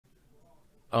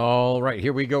All right,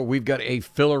 here we go. We've got a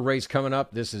filler race coming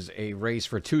up. This is a race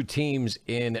for two teams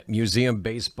in museum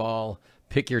baseball.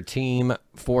 Pick your team,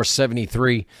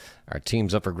 473. Our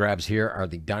teams up for grabs here are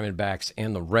the Diamondbacks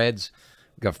and the Reds.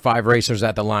 We've got 5 racers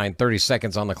at the line, 30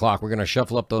 seconds on the clock. We're going to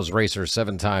shuffle up those racers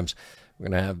 7 times. We're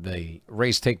going to have the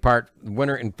race take part. The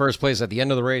winner in first place at the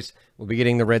end of the race will be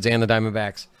getting the Reds and the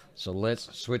Diamondbacks. So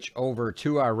let's switch over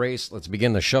to our race. Let's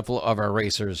begin the shuffle of our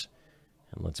racers.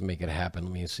 And let's make it happen.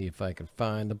 Let me see if I can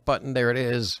find the button. There it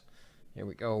is. Here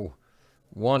we go.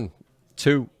 1,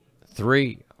 2,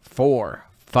 3, 4,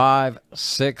 5,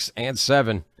 6, and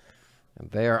 7.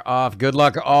 And they are off. Good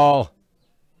luck, all.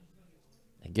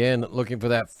 Again, looking for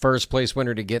that first place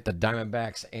winner to get the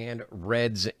Diamondbacks and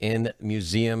Reds in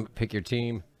museum. Pick your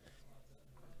team.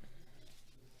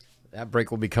 That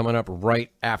break will be coming up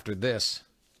right after this.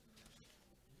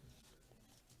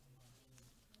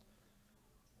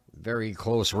 Very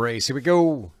close race. Here we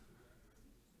go.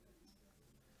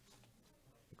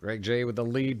 Greg J with the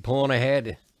lead, pulling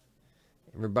ahead.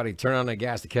 Everybody turn on the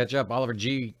gas to catch up. Oliver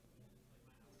G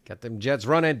got them Jets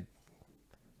running.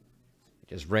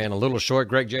 Just ran a little short.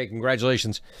 Greg J,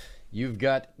 congratulations. You've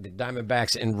got the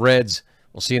Diamondbacks and Reds.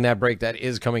 We'll see you in that break. That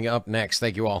is coming up next.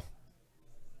 Thank you all.